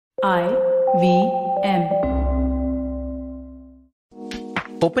IVM.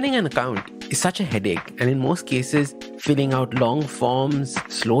 Opening an account is such a headache, and in most cases, filling out long forms,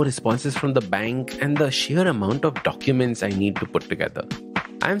 slow responses from the bank, and the sheer amount of documents I need to put together.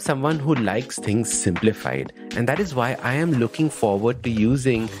 I am someone who likes things simplified, and that is why I am looking forward to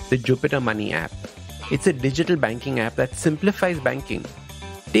using the Jupiter Money app. It's a digital banking app that simplifies banking.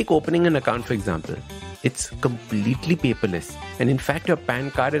 Take opening an account, for example. It's completely paperless, and in fact, your PAN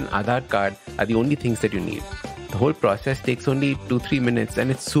card and Aadhaar card are the only things that you need. The whole process takes only 2-3 minutes,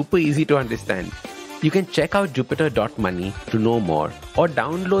 and it's super easy to understand. You can check out jupiter.money to know more, or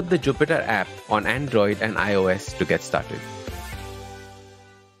download the Jupiter app on Android and iOS to get started.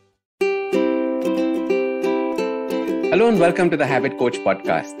 Hello and welcome to the Habit Coach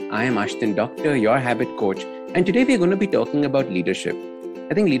podcast. I am Ashdin Doctor, your habit coach, and today we are going to be talking about leadership.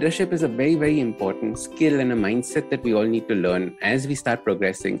 I think leadership is a very, very important skill and a mindset that we all need to learn as we start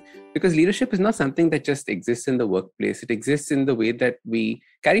progressing, because leadership is not something that just exists in the workplace. It exists in the way that we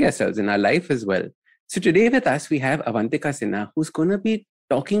carry ourselves in our life as well. So today with us, we have Avantika Sinha, who's going to be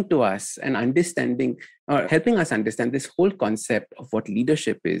talking to us and understanding or helping us understand this whole concept of what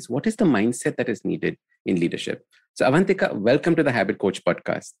leadership is. What is the mindset that is needed in leadership? So Avantika, welcome to the Habit Coach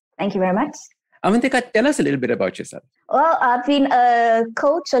podcast. Thank you very much. Avantika, tell us a little bit about yourself. Well, I've been a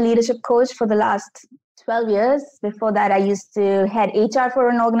leadership coach for the last 12 years. Before that, I used to head HR for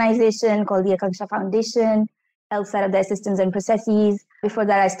an organization called the Akanksha Foundation, help set up their systems and processes. Before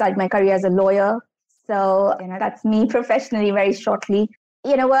that, I started my career as a lawyer. So that's me professionally very shortly.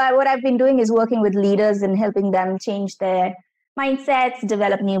 What I've been doing is working with leaders and helping them change their mindsets,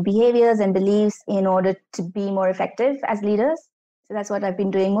 develop new behaviors and beliefs in order to be more effective as leaders. So that's what I've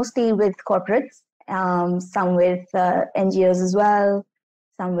been doing, mostly with corporates, some with NGOs as well,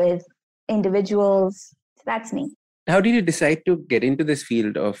 some with individuals. So that's me. How did you decide to get into this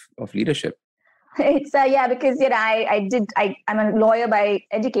field of leadership? It's because I'm a lawyer by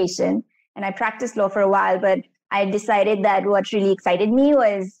education and I practiced law for a while, but I decided that what really excited me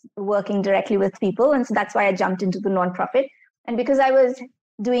was working directly with people, and so that's why I jumped into the nonprofit. And because I was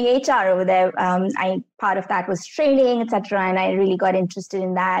doing HR over there, part of that was training, etc. And I really got interested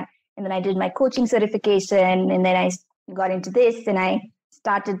in that. And then I did my coaching certification, and then I got into this, and I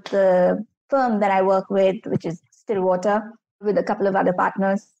started the firm that I work with, which is Stillwater, with a couple of other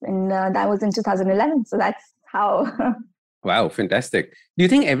partners. And that was in 2011. So that's how. Wow, fantastic. Do you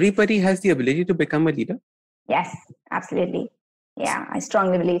think everybody has the ability to become a leader? Yes, absolutely. Yeah, I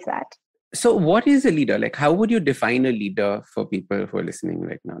strongly believe that. So what is a leader? Like, how would you define a leader for people who are listening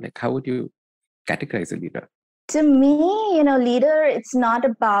right now? Like, how would you categorize a leader? To me, leader, it's not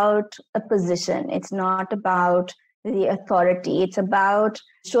about a position. It's not about the authority. It's about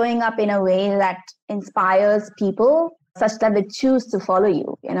showing up in a way that inspires people such that they choose to follow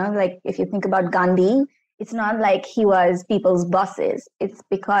you. Like if you think about Gandhi, it's not like he was people's bosses. It's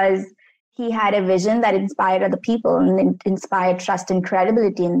because he had a vision that inspired other people and inspired trust and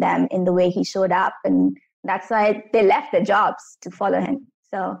credibility in them in the way he showed up. And that's why they left their jobs to follow him.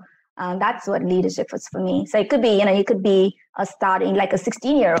 So that's what leadership was for me. So it could be, you could be starting like a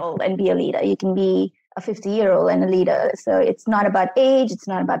 16-year-old and be a leader. You can be a 50-year-old and a leader. So it's not about age. It's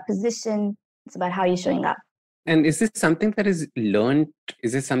not about position. It's about how you're showing up. And is this something that is learned?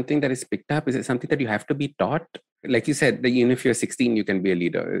 Is it something that is picked up? Is it something that you have to be taught? Like you said, that even if you're 16, you can be a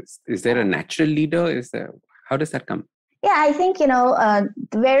leader. Is there a natural leader? How does that come? Yeah, I think, the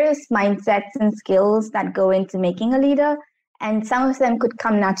various mindsets and skills that go into making a leader, and some of them could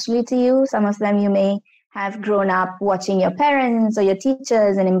come naturally to you. Some of them you may have grown up watching your parents or your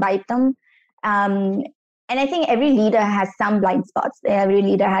teachers and imbibe them. And I think every leader has some blind spots. Every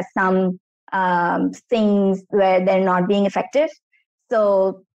leader has some things where they're not being effective.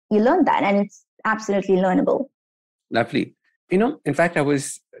 So you learn that, and it's absolutely learnable. Lovely. In fact, I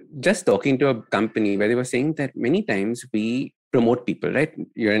was just talking to a company where they were saying that many times we promote people, right?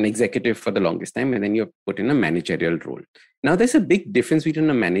 You're an executive for the longest time, and then you're put in a managerial role. Now, there's a big difference between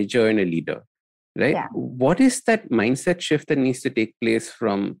a manager and a leader, right? Yeah. What is that mindset shift that needs to take place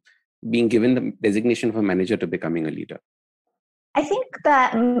from being given the designation of a manager to becoming a leader? I think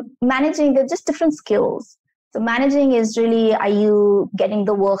that managing, they're just different skills. So managing is really, are you getting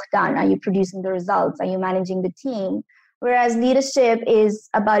the work done? Are you producing the results? Are you managing the team? Whereas leadership is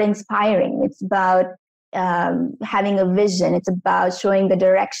about inspiring. It's about having a vision. It's about showing the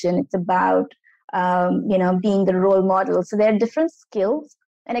direction. It's about, being the role model. So there are different skills.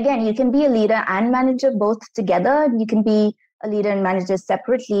 And again, you can be a leader and manager both together. You can be a leader and manager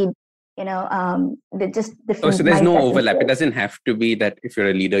separately. They're just different. Oh, so there's no overlap. It doesn't have to be that if you're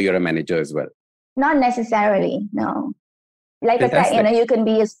a leader, you're a manager as well. Not necessarily, no. Like Fantastic. I said, you can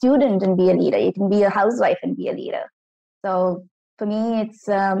be a student and be a leader. You can be a housewife and be a leader. So for me, it's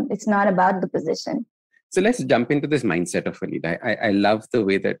not about the position. So let's jump into this mindset of a leader. I love the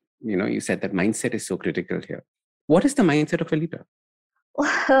way that, you said that mindset is so critical here. What is the mindset of a leader?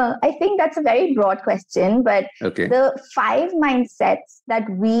 Well, I think that's a very broad question, but the 5 mindsets that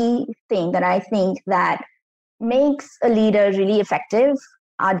I think that makes a leader really effective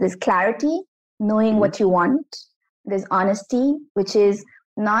are this clarity, knowing what you want. There's honesty, which is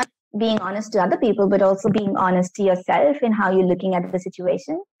not being honest to other people, but also being honest to yourself in how you're looking at the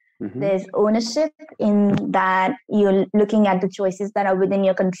situation. There's ownership in that you're looking at the choices that are within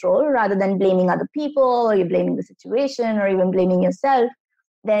your control rather than blaming other people, or you're blaming the situation, or even blaming yourself.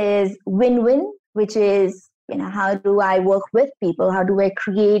 There's win-win, which is, how do I work with people? How do I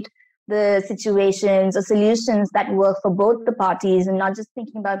create the situations or solutions that work for both the parties, and not just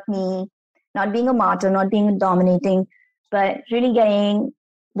thinking about me, not being a martyr, not being dominating, but really getting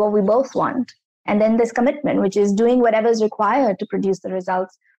what we both want. And then there's commitment, which is doing whatever is required to produce the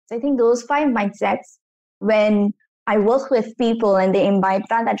results. So I think those 5 mindsets, when I work with people and they imbibe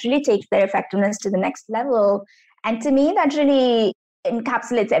that really takes their effectiveness to the next level. And to me, that really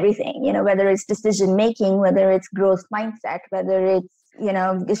encapsulates everything, whether it's decision making, whether it's growth mindset, whether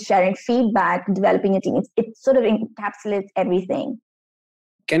it's, sharing feedback, developing a team. It sort of encapsulates everything.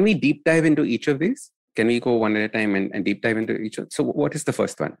 Can we deep dive into each of these? Can we go one at a time and deep dive into each of? So what is the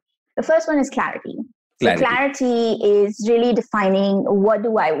first one? The first one is clarity. So clarity is really defining, what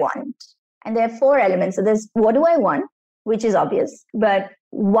do I want? And there are 4 elements. So there's what do I want, which is obvious, but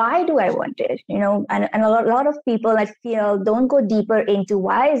why do I want it? And a lot of people, I feel, don't go deeper into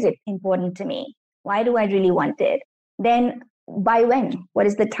why is it important to me? Why do I really want it? Then by when? What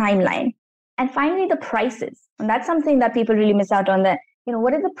is the timeline? And finally, the prices. And that's something that people really miss out on, that,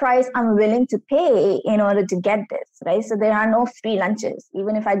 what is the price I'm willing to pay in order to get this, right? So there are no free lunches.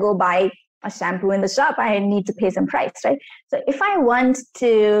 Even if I go buy a shampoo in the shop, I need to pay some price, right? So if I want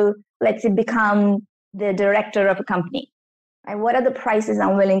to, let's say, become the director of a company, right, what are the prices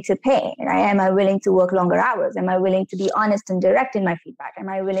I'm willing to pay? Right? Am I willing to work longer hours? Am I willing to be honest and direct in my feedback? Am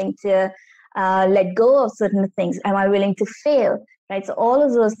I willing to let go of certain things? Am I willing to fail? Right? So all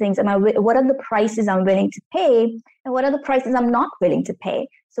of those things, what are the prices I'm willing to pay? And what are the prices I'm not willing to pay?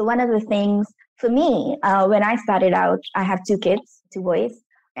 So one of the things for me, when I started out, I have 2 kids, 2 boys.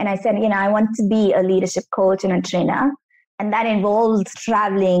 And I said, I want to be a leadership coach and a trainer. And that involves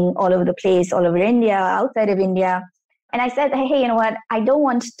traveling all over the place, all over India, outside of India. And I said, hey, you know what? I don't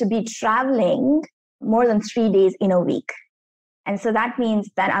want to be traveling more than 3 days in a week. And so that means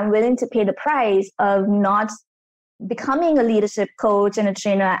that I'm willing to pay the price of not becoming a leadership coach and a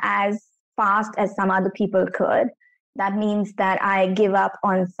trainer as fast as some other people could. That means that I give up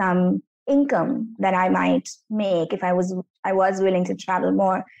on some income that I might make if I was willing to travel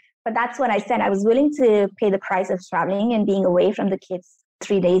more. But that's what I said. I was willing to pay the price of traveling and being away from the kids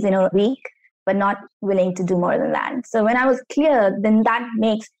 3 days in a week, but not willing to do more than that. So when I was clear, then that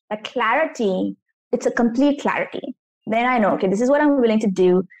makes a clarity. It's a complete clarity. Then I know, okay, this is what I'm willing to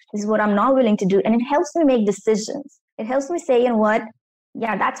do. This is what I'm not willing to do. And it helps me make decisions. It helps me say, what?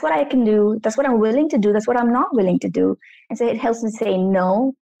 Yeah, that's what I can do. That's what I'm willing to do. That's what I'm not willing to do. And so it helps me say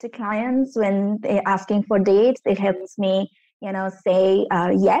no to clients when they're asking for dates. It helps me, say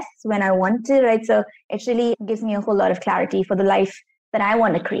yes when I want to, right? So it really gives me a whole lot of clarity for the life that I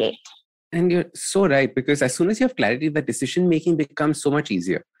want to create. And you're so right, because as soon as you have clarity, the decision-making becomes so much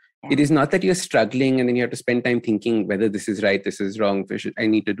easier. Yeah. It is not that you're struggling and then you have to spend time thinking whether this is right, this is wrong, I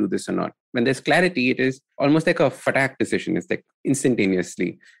need to do this or not. When there's clarity, it is almost like a fatak decision. It's like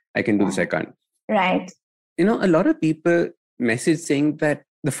instantaneously, I can do this, I can't. Right. A lot of people message saying that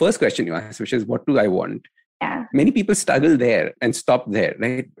the first question you ask, which is, what do I want? Yeah. Many people struggle there and stop there,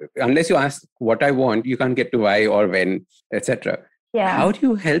 right? Unless you ask what I want, you can't get to why or when, etc. Yeah. How do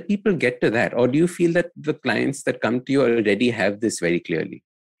you help people get to that? Or do you feel that the clients that come to you already have this very clearly?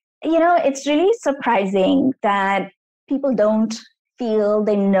 It's really surprising that people don't feel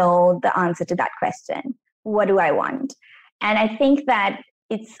they know the answer to that question. What do I want? And I think that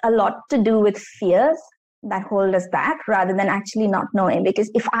it's a lot to do with fears that hold us back rather than actually not knowing. Because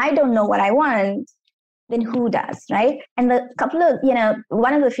if I don't know what I want, then who does, right? And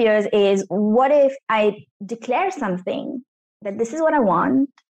one of the fears is, what if I declare something that this is what I want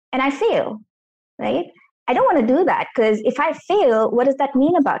and I fail, right? I don't want to do that, because if I fail, what does that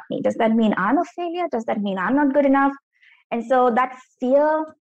mean about me? Does that mean I'm a failure? Does that mean I'm not good enough? And so that fear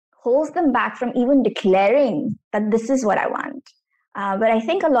holds them back from even declaring that this is what I want. But I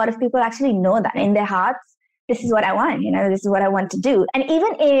think a lot of people actually know that in their hearts, this is what I want, this is what I want to do. And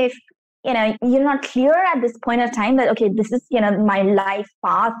even if you're not clear at this point of time that, okay, this is, my life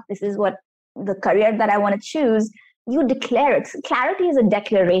path. This is what the career that I want to choose. You declare it. So clarity is a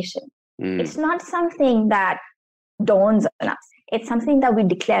declaration. It's not something that dawns on us. It's something that we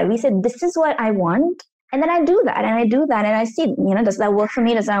declare. We say, this is what I want. And then I do that and I do that. And I see, does that work for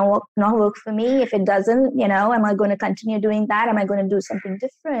me? Does that not work for me? If it doesn't, am I going to continue doing that? Am I going to do something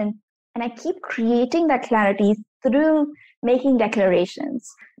different? And I keep creating that clarity through making declarations.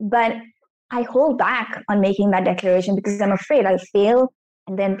 But I hold back on making that declaration because I'm afraid I'll fail.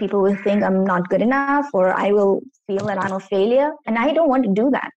 And then people will think I'm not good enough, or I will feel that I'm a failure. And I don't want to do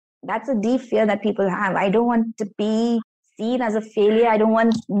that. That's a deep fear that people have. I don't want to be seen as a failure. I don't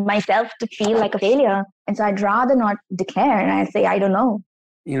want myself to feel like a failure. And so I'd rather not declare. And I say, I don't know.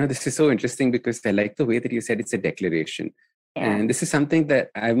 This is so interesting because I like the way that you said it's a declaration. Yeah. And this is something that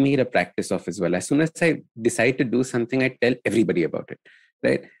I've made a practice of as well. As soon as I decide to do something, I tell everybody about it,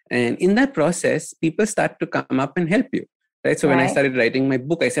 right? And in that process, people start to come up and help you, right? So when I started writing my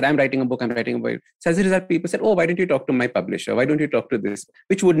book, I said, I'm writing a book. So as a result, people said, oh, why don't you talk to my publisher? Why don't you talk to this?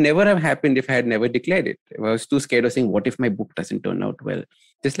 Which would never have happened if I had never declared it. I was too scared of saying, what if my book doesn't turn out well?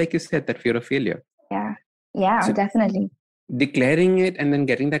 Just like you said, that fear of failure. Yeah, so definitely. Declaring it and then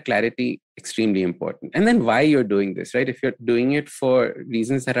getting that clarity, extremely important. And then why you're doing this, right? If you're doing it for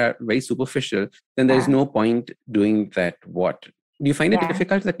reasons that are very superficial, then there's no point doing that what. Do you find it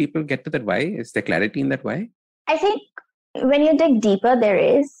difficult that people get to that why? Is there clarity in that why? I think when you dig deeper, there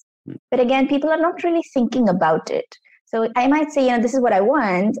is. But again, people are not really thinking about it. So I might say, this is what I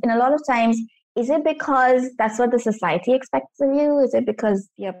want. And a lot of times, is it because that's what the society expects of you? Is it because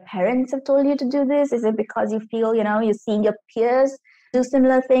your parents have told you to do this? Is it because you feel, you're seeing your peers do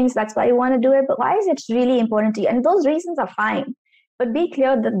similar things? That's why you want to do it. But why is it really important to you? And those reasons are fine. But be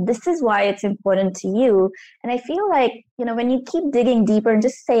clear that this is why it's important to you. And I feel like, when you keep digging deeper and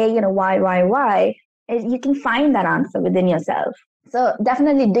just say, why, you can find that answer within yourself. So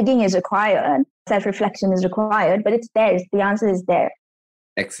definitely digging is required. Self-reflection is required, but it's there. The answer is there.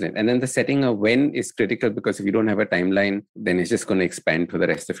 Excellent. And then the setting of when is critical, because if you don't have a timeline, then it's just going to expand for the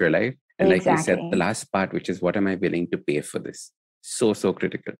rest of your life. And like you said, the last part, which is what am I willing to pay for this? So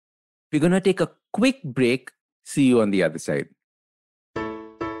critical. We're going to take a quick break. See you on the other side.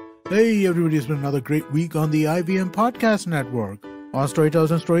 Hey everybody, it's been another great week on the IVM Podcast Network. On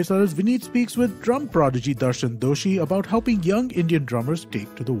Storytellers and Storytellers, Vineet speaks with drum prodigy Darshan Doshi about helping young Indian drummers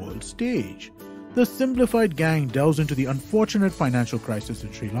take to the world stage. The Simplified Gang delves into the unfortunate financial crisis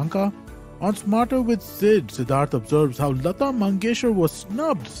in Sri Lanka. On Smarter with Sid, Siddharth observes how Lata Mangeshkar was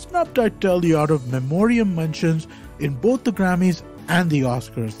snubbed I tell you, out of memoriam mentions in both the Grammys and the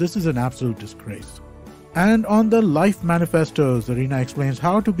Oscars. This is an absolute disgrace. And on the Life Manifesto, Zarina explains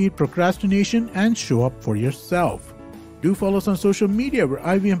how to beat procrastination and show up for yourself. Do follow us on social media. We're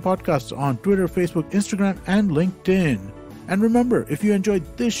IVM Podcasts on Twitter, Facebook, Instagram, and LinkedIn. And remember, if you enjoyed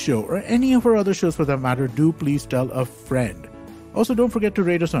this show or any of our other shows for that matter, do please tell a friend. Also, don't forget to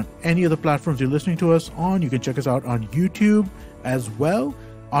rate us on any of the platforms you're listening to us on. You can check us out on YouTube as well.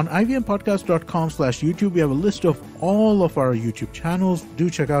 On ivmpodcast.com/YouTube, we have a list of all of our YouTube channels. Do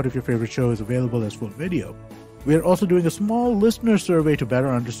check out if your favorite show is available as full video. We are also doing a small listener survey to better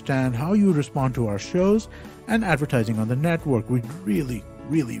understand how you respond to our shows and advertising on the network. We'd really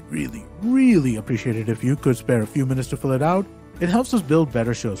appreciate it if you could spare a few minutes to fill it out. It helps us build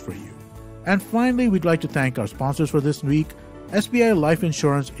better shows for you. And finally, we'd like to thank our sponsors for this week, SBI Life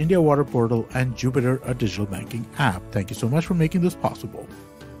Insurance, India Water Portal, and Jupiter, a digital banking app. Thank you so much for making this possible.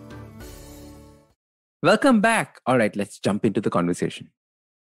 Welcome back. All right, let's jump into the conversation.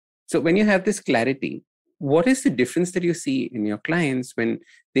 So when you have this clarity, what is the difference that you see in your clients when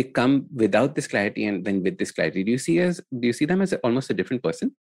they come without this clarity and then with this clarity? Do you see them as almost a different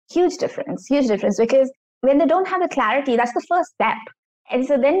person? Huge difference, because when they don't have the clarity, that's the first step. And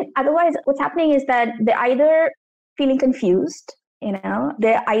so then otherwise what's happening is that they're either feeling confused,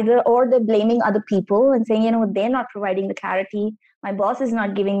 they're blaming other people and saying, they're not providing the clarity. My boss is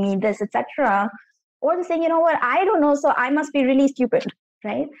not giving me this, etc. Or they're saying, I don't know, so I must be really stupid.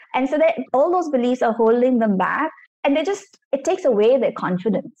 Right. And so all those beliefs are holding them back, and it takes away their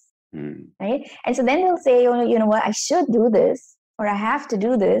confidence. Right. And so then they'll say, I should do this, or I have to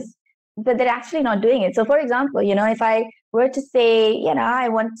do this, but they're actually not doing it. So for example, if I were to say, I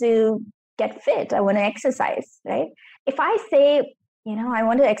want to get fit, I want to exercise, right? If I say, I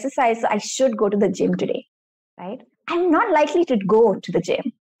want to exercise, so I should go to the gym today, right? I'm not likely to go to the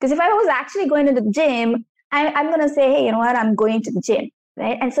gym, because if I was actually going to the gym, I'm going to say, hey, I'm going to the gym.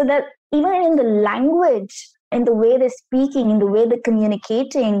 Right. And so that even in the language, in the way they're speaking, in the way they're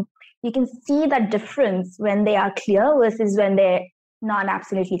communicating, you can see that difference when they are clear versus when they're not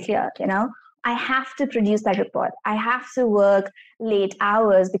absolutely clear, I have to produce that report. I have to work late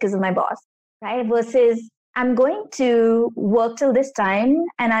hours because of my boss, right? Versus I'm going to work till this time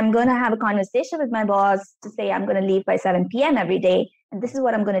and I'm going to have a conversation with my boss to say I'm going to leave by 7 p.m. every day. And this is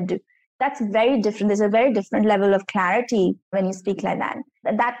what I'm going to do. That's very different. There's a very different level of clarity when you speak like that.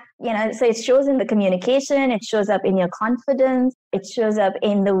 So it shows in the communication, it shows up in your confidence, it shows up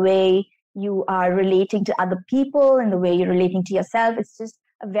in the way you are relating to other people and the way you're relating to yourself. It's just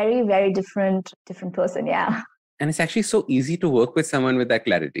a very, very different person. Yeah. And it's actually so easy to work with someone with that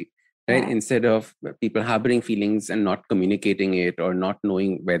clarity, right? Yeah. Instead of people harboring feelings and not communicating it or not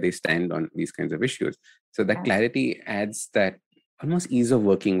knowing where they stand on these kinds of issues. So that clarity adds that almost ease of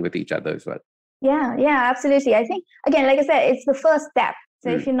working with each other as well. Yeah, absolutely. I think, again, like I said, it's the first step. So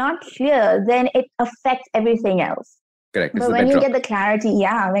if you're not clear, then it affects everything else. Correct. But when you get the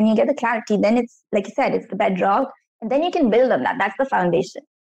clarity, then it's, like you said, it's the bedrock. And then you can build on that. That's the foundation.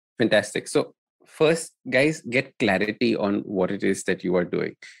 Fantastic. So first, guys, get clarity on what it is that you are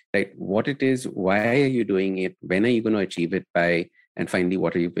doing, right? What it is, why are you doing it? When are you going to achieve it by? And finally,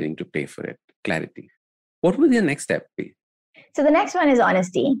 what are you willing to pay for it? Clarity. What will the next step be? So the next one is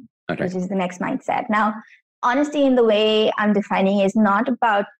honesty, which is the next mindset. Now, honesty in the way I'm defining is not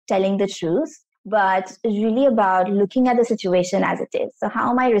about telling the truth, but really about looking at the situation as it is. So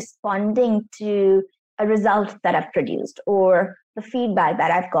how am I responding to a result that I've produced or the feedback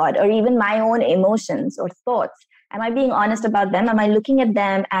that I've got or even my own emotions or thoughts? Am I being honest about them? Am I looking at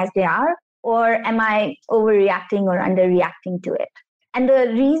them as they are? Or am I overreacting or underreacting to it? And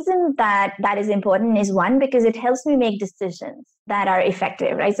the reason that is important is one, because it helps me make decisions that are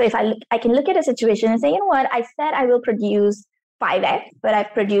effective, right? So if I can look at a situation and say, you know what, I said I will produce 5x, but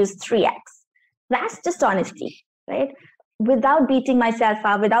I've produced 3x. That's just honesty, right? Without beating myself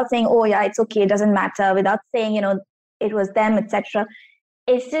up, without saying, oh yeah, it's okay, it doesn't matter, without saying, it was them, etc.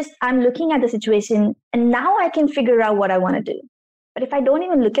 It's just, I'm looking at the situation and now I can figure out what I want to do. But if I don't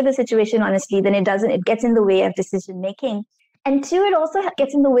even look at the situation honestly, then it gets in the way of decision making. And two, it also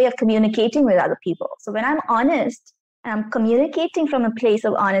gets in the way of communicating with other people. So when I'm honest, and I'm communicating from a place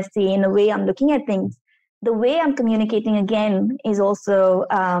of honesty in the way I'm looking at things, the way I'm communicating again is also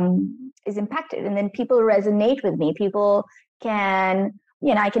is impacted. And then people resonate with me. People can,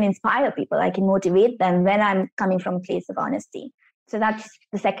 I can inspire people. I can motivate them when I'm coming from a place of honesty. So that's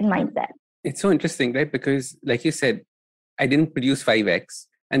the second mindset. It's so interesting, right? Because like you said, I didn't produce 5x.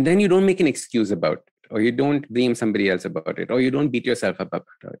 And then you don't make an excuse about it, or you don't blame somebody else about it, or you don't beat yourself up about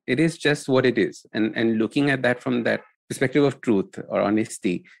it. It is just what it is. And looking at that from that perspective of truth or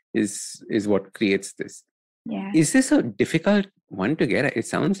honesty is what creates this. Yeah. Is this a difficult one to get at? It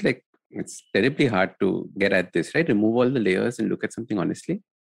sounds like it's terribly hard to get at this, right? Remove all the layers and look at something honestly.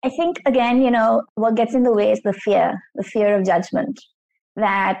 I think, again, what gets in the way is the fear of judgment.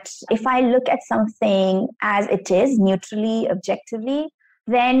 That if I look at something as it is, neutrally, objectively,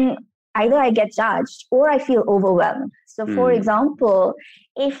 then either I get judged or I feel overwhelmed. So for example,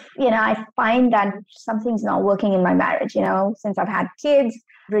 if, I find that something's not working in my marriage, since I've had kids,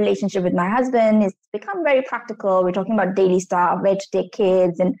 relationship with my husband has become very practical. We're talking about daily stuff, where to take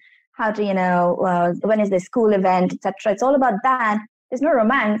kids and how to, when is the school event, etc. It's all about that. There's no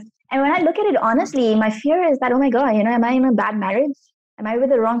romance. And when I look at it honestly, my fear is that, oh my God, am I in a bad marriage? Am I with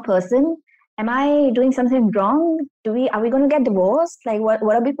the wrong person? Am I doing something wrong? Are we going to get divorced? Like, what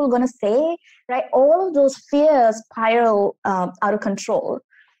are people going to say? Right? All of those fears spiral out of control.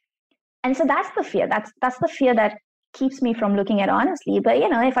 And so that's the fear. That's the fear that keeps me from looking at honestly. But,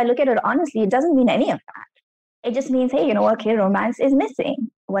 if I look at it honestly, it doesn't mean any of that. It just means, hey, okay, romance is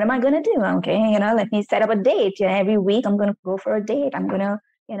missing. What am I going to do? Okay, let me set up a date. Every week I'm going to go for a date. I'm going to,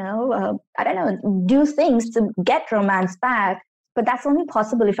 I don't know, do things to get romance back. But that's only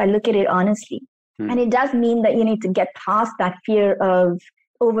possible if I look at it honestly. And it does mean that you need to get past that fear of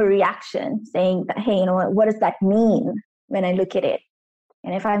overreaction, saying that, hey, what does that mean when I look at it?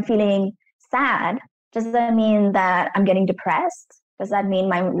 And if I'm feeling sad, does that mean that I'm getting depressed? Does that mean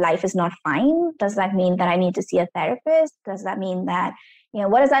my life is not fine? Does that mean that I need to see a therapist? Does that mean that,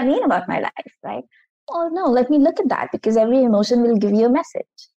 what does that mean about my life, right? Oh, no, let me look at that, because every emotion will give you a message,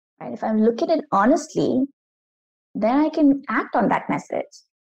 right? If I look at it honestly, then I can act on that message.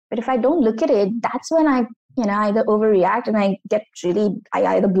 But if I don't look at it, that's when I, either overreact and I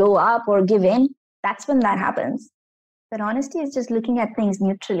either blow up or give in. That's when that happens. But honesty is just looking at things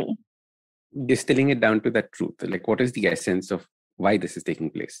neutrally. Distilling it down to that truth. Like, what is the essence of why this is taking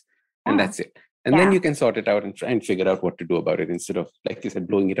place? And that's it. And then you can sort it out and try and figure out what to do about it instead of, like you said,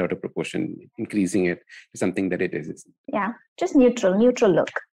 blowing it out of proportion, increasing it to something that it is. Yeah, just neutral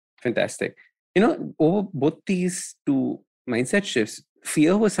look. Fantastic. Over both these two mindset shifts,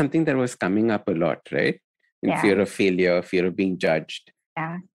 fear was something that was coming up a lot, right? Fear of failure, fear of being judged.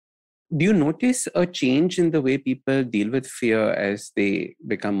 Yeah. Do you notice a change in the way people deal with fear as they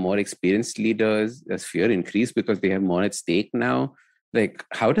become more experienced leaders? Does fear increase because they have more at stake now? Like,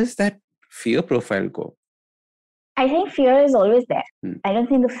 how does that fear profile go? I think fear is always there. I don't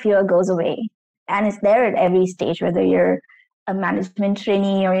think the fear goes away. And it's there at every stage, whether you're a management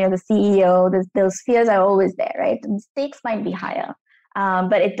trainee or you're the CEO, those fears are always there, right? And the stakes might be higher,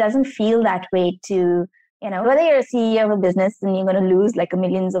 but it doesn't feel that way to, whether you're a CEO of a business and you're going to lose like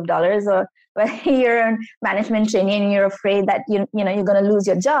millions of dollars, or whether you're a management trainee and you're afraid that you're going to lose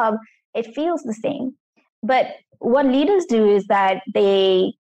your job, it feels the same. But what leaders do is that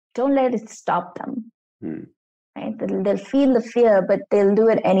they don't let it stop them. Right? They'll feel the fear, but they'll do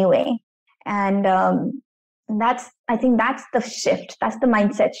it anyway. And I think that's the shift. That's the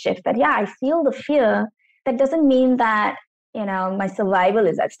mindset shift. That I feel the fear. That doesn't mean that my survival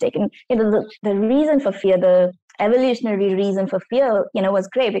is at stake. And the reason for fear, the evolutionary reason for fear, was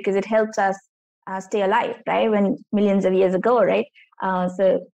great because it helped us stay alive, right? When millions of years ago, right?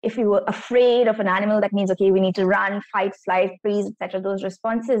 So if we were afraid of an animal, that means okay, we need to run, fight, flight, freeze, etc. Those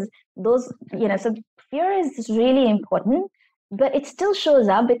responses, so fear is really important, but it still shows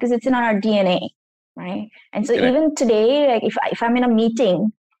up because it's in our DNA, right? And so even today, like if I'm in a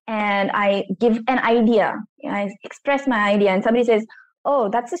meeting and I give an idea, I express my idea, and somebody says, "Oh,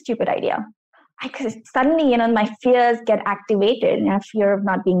 that's a stupid idea," suddenly, my fears get activated. Fear of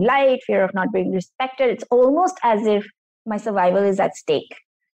not being liked, fear of not being respected. It's almost as if my survival is at stake,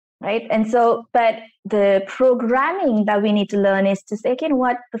 right? And so, but the programming that we need to learn is to say, okay,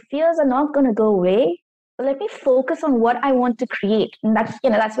 the fears are not going to go away. But let me focus on what I want to create. And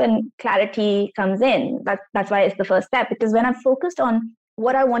that's when clarity comes in. That's why it's the first step. Because when I'm focused on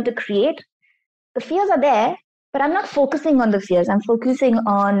what I want to create, the fears are there, but I'm not focusing on the fears. I'm focusing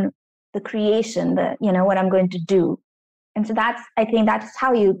on the creation, what I'm going to do. And so I think that's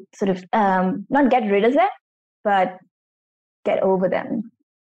how you sort of not get rid of them, but get over them,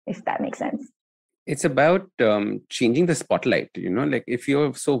 if that makes sense. It's about changing the spotlight, like if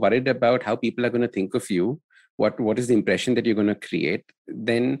you're so worried about how people are going to think of you, what is the impression that you're going to create,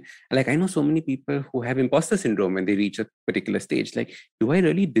 then like I know so many people who have imposter syndrome when they reach a particular stage. Like, do I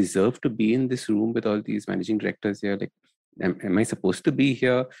really deserve to be in this room with all these managing directors here? Like, am I supposed to be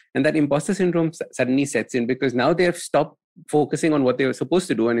here? And that imposter syndrome suddenly sets in because now they have stopped focusing on what they were supposed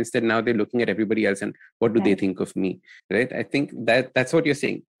to do, and instead now they're looking at everybody else and what do they think of me, right? I think that's what you're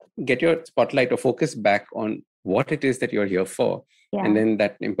saying. Get your spotlight or focus back on what it is that you're here for, and then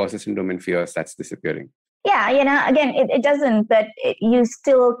that imposter syndrome and fear starts disappearing. Again, it doesn't, but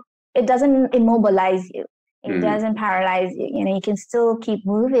it doesn't immobilize you. It doesn't paralyze you. You can still keep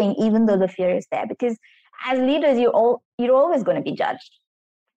moving even though the fear is there, because as leaders, you're always going to be judged.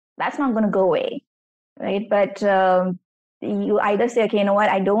 That's not going to go away, right? But you either say, okay,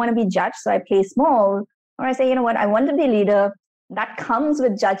 I don't want to be judged, so I play small, or I say, I want to be a leader. That comes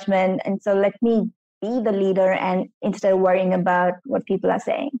with judgment, and so let me be the leader, and instead of worrying about what people are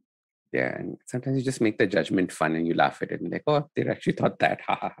saying. Yeah, and sometimes you just make the judgment fun, and you laugh at it, and like, oh, they actually thought that.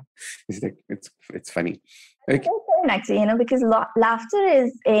 It's like it's funny. It's so fun, actually, because laughter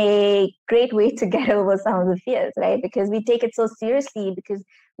is a great way to get over some of the fears, right? Because we take it so seriously because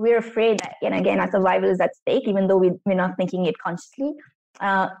we're afraid that, again, our survival is at stake, even though we're not thinking it consciously.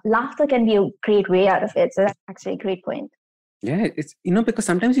 Laughter can be a great way out of it. So that's actually a great point. Yeah, it's, because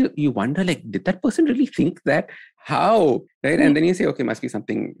sometimes you wonder, like, did that person really think that? How? Right? And then you say, okay, must be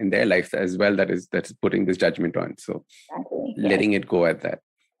something in their life as well that's putting this judgment on. So letting it go at that.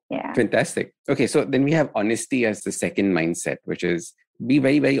 Yeah. Fantastic. Okay, so then we have honesty as the second mindset, which is be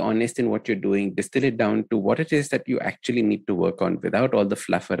very, very honest in what you're doing, distill it down to what it is that you actually need to work on without all the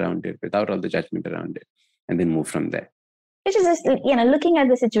fluff around it, without all the judgment around it, and then move from there. Which is just, looking at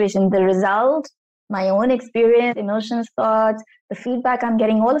the situation, the result, my own experience, emotions, thoughts, the feedback I'm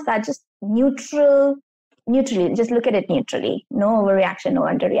getting, all of that, just neutrally, just look at it neutrally. No overreaction, no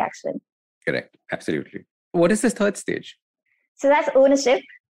underreaction. Correct. Absolutely. What is this third stage? So that's ownership.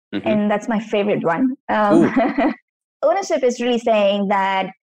 And that's my favorite one. Ownership is really saying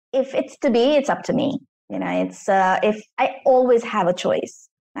that if it's to be, it's up to me. It's if I always have a choice.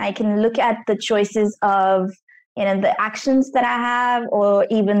 I can look at the choices of the actions that I have, or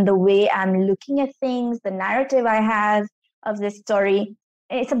even the way I'm looking at things, the narrative I have of this story.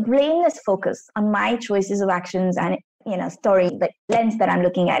 It's a blameless focus on my choices of actions and, story, the lens that I'm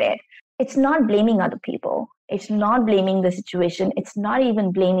looking at it. It's not blaming other people. It's not blaming the situation. It's not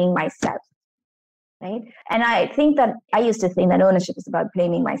even blaming myself, right? And I used to think that ownership is about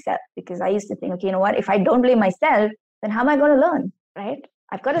blaming myself, because I used to think, okay, if I don't blame myself, then how am I going to learn, right?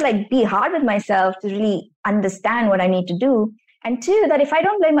 I've got to like be hard with myself to really understand what I need to do. And two, that if I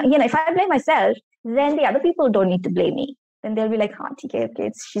don't blame, if I blame myself, then the other people don't need to blame me. Then they'll be like,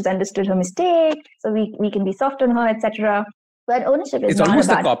 okay, she's understood her mistake, so we can be soft on her, etc. But ownership is it's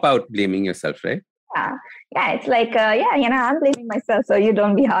almost a cop-out, blaming yourself, right? Yeah, it's like, I'm blaming myself, so you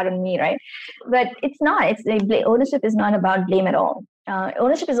don't be hard on me, right? But it's not. Ownership is not about blame at all.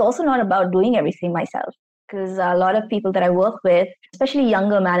 Ownership is also not about doing everything myself, because a lot of people that I work with, especially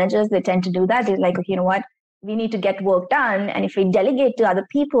younger managers, they tend to do that. They're like, okay, you know what? We need to get work done, and if we delegate to other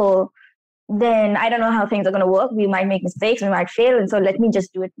people, then I don't know how things are going to work. We might make mistakes, we might fail, and so let me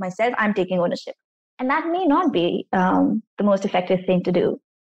just do it myself. I'm taking ownership. And that may not be the most effective thing to do.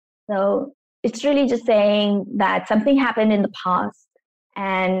 So it's really just saying that something happened in the past.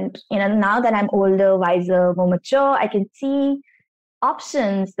 And now that I'm older, wiser, more mature, I can see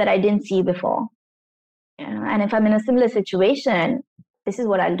options that I didn't see before. And if I'm in a similar situation, this is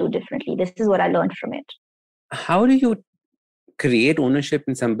what I'll do differently. This is what I learned from it. How do you create ownership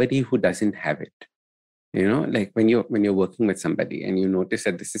in somebody who doesn't have it? Like when you're working with somebody and you notice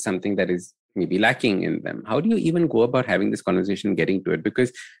that this is something that is maybe lacking in them, how do you even go about having this conversation, getting to it?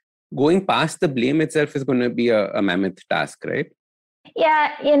 Because going past the blame itself is going to be a mammoth task, right?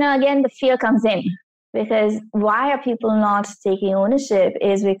 Yeah, again, the fear comes in, because why are people not taking ownership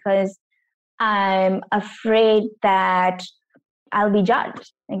is because I'm afraid that I'll be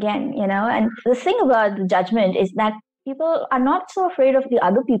judged again, and the thing about the judgment is that people are not so afraid of the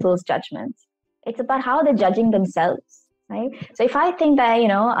other people's judgments. It's about how they're judging themselves, right? So if I think that,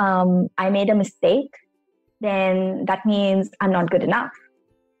 I made a mistake, then that means I'm not good enough.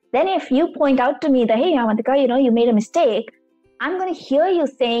 Then if you point out to me that, hey, Avantika, you made a mistake, I'm going to hear you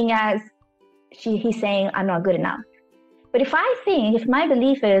saying he's saying, I'm not good enough. But if my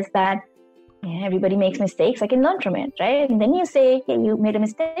belief is that everybody makes mistakes, I can learn from it, right? And then you say, hey, you made a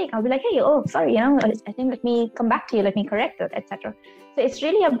mistake. I'll be like, hey, sorry, I think let me come back to you, let me correct it, etc. So it's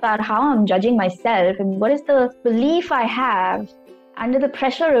really about how I'm judging myself and what is the belief I have under the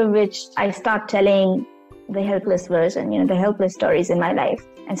pressure of which I start telling the helpless version, the helpless stories in my life,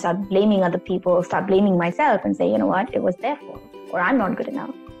 and start blaming other people, start blaming myself and say, you know what, it was their fault, or I'm not good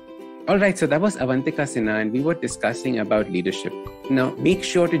enough. All right, so that was Avantika Sinha, and we were discussing about leadership. Now, make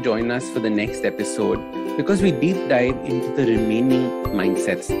sure to join us for the next episode, because we deep dive into the remaining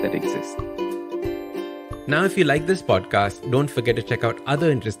mindsets that exist. Now, if you like this podcast, don't forget to check out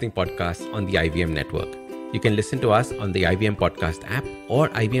other interesting podcasts on the IVM network. You can listen to us on the IVM Podcast app or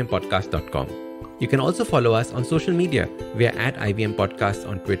ivmpodcast.com. You can also follow us on social media. We are at IVM Podcast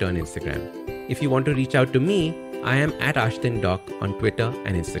on Twitter and Instagram. If you want to reach out to me, I am at Ashdin Doc on Twitter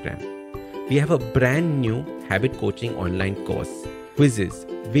and Instagram. We have a brand new habit coaching online course, quizzes,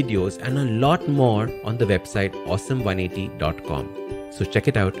 videos, and a lot more on the website awesome180.com. So check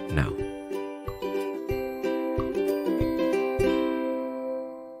it out now.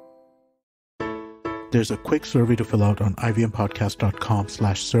 There's a quick survey to fill out on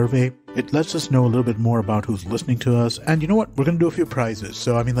ivmpodcast.com/survey. It lets us know a little bit more about who's listening to us. And you know what? We're going to do a few prizes.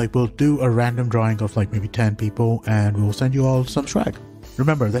 So, we'll do a random drawing of maybe 10 people, and we'll send you all some swag.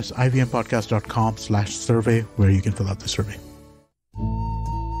 Remember, that's ivmpodcast.com/survey where you can fill out the survey.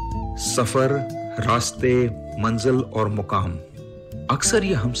 सफर, रास्ते, मंजिल और मुकाम अक्सर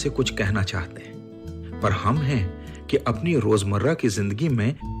ये हमसे कुछ कहना चाहते हैं, पर हम हैं कि अपनी रोजमर्रा की जिंदगी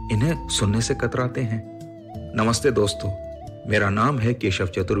में इन्हें सुनने से कतराते हैं। नमस्ते दोस्तों, मेरा नाम है केशव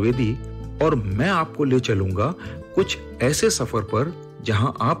चतुर्वेदी और मैं आपको ले चलूंगा कुछ ऐसे सफर पर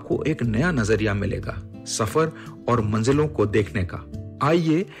जहां आपको एक नया नजरिया मिलेगा सफर और मंजिलों को देखने का।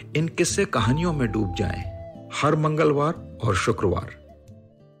 आइए इन किस्से कहानियों में डूब जाएं। हर मंगलवार और शुक्रवार